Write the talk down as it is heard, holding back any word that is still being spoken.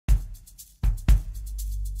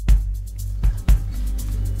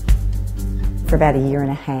For about a year and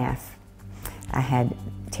a half, I had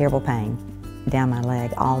terrible pain down my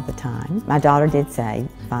leg all the time. My daughter did say,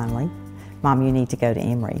 finally, "Mom, you need to go to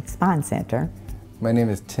Emory Spine Center." My name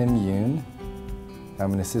is Tim Yoon.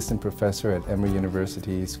 I'm an assistant professor at Emory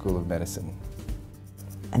University School of Medicine.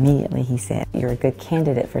 Immediately he said, "You're a good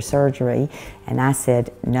candidate for surgery," and I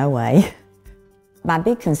said, "No way." My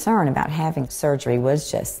big concern about having surgery was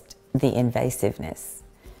just the invasiveness.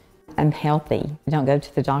 I'm healthy. I don't go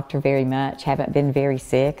to the doctor very much, haven't been very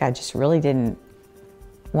sick. I just really didn't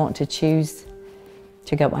want to choose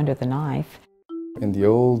to go under the knife. In the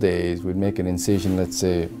old days, we'd make an incision, let's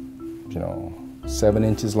say, 7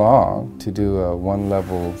 inches long to do a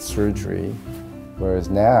one-level surgery, whereas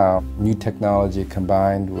now, new technology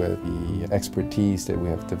combined with the expertise that we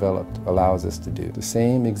have developed allows us to do the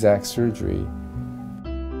same exact surgery,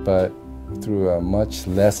 but through a much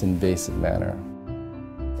less invasive manner.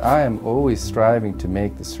 I am always striving to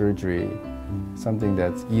make the surgery something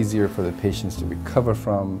that's easier for the patients to recover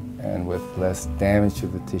from and with less damage to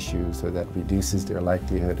the tissue, so that reduces their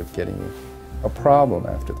likelihood of getting a problem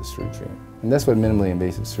after the surgery. And that's what minimally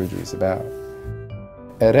invasive surgery is about.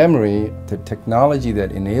 At Emory, the technology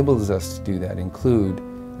that enables us to do that include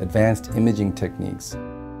advanced imaging techniques,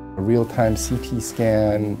 a real-time CT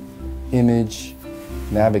scan, image,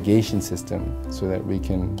 navigation system, so that we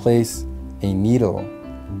can place a needle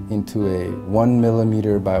into a 1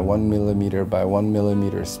 millimeter by 1 millimeter by 1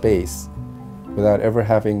 millimeter space without ever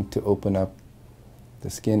having to open up the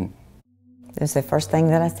skin. It was the first thing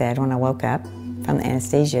that I said when I woke up from the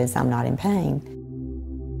anesthesia is, "I'm not in pain."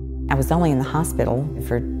 I was only in the hospital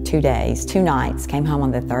for 2 days, 2 nights, came home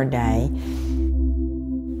on the 3rd day.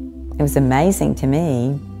 It was amazing to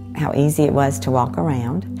me how easy it was to walk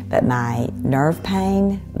around, but my nerve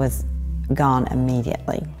pain was gone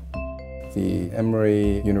immediately. The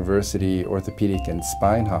Emory University Orthopedic and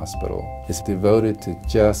Spine Hospital is devoted to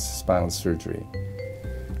just spinal surgery.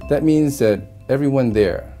 That means that everyone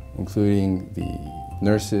there, including the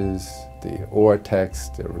nurses, the OR techs,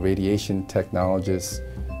 the radiation technologists,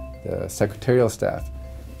 the secretarial staff,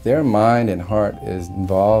 their mind and heart is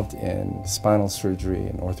involved in spinal surgery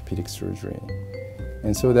and orthopedic surgery.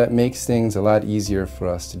 And so that makes things a lot easier for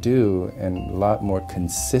us to do and a lot more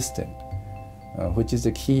consistent, which is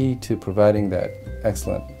the key to providing that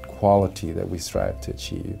excellent quality that we strive to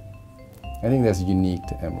achieve. I think that's unique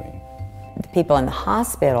to Emory. The people in the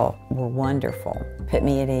hospital were wonderful, put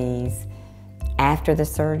me at ease. After the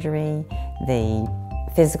surgery, the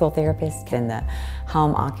physical therapist and the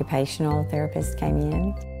home occupational therapist came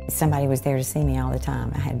in. Somebody was there to see me all the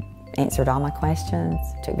time. I had answered all my questions,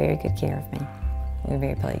 took very good care of me. We were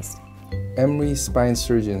very pleased. Emory spine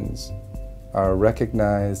surgeons are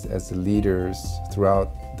recognized as the leaders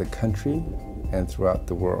throughout the country and throughout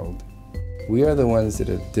the world. We are the ones that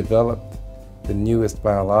have developed the newest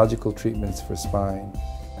biological treatments for spine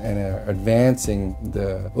and are advancing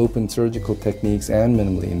the open surgical techniques and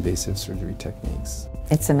minimally invasive surgery techniques.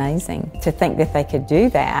 It's amazing to think that they could do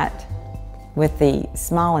that with the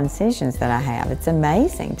small incisions that I have. It's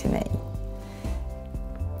amazing to me.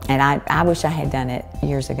 And I wish I had done it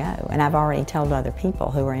years ago. And I've already told other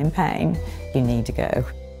people who are in pain, you need to go.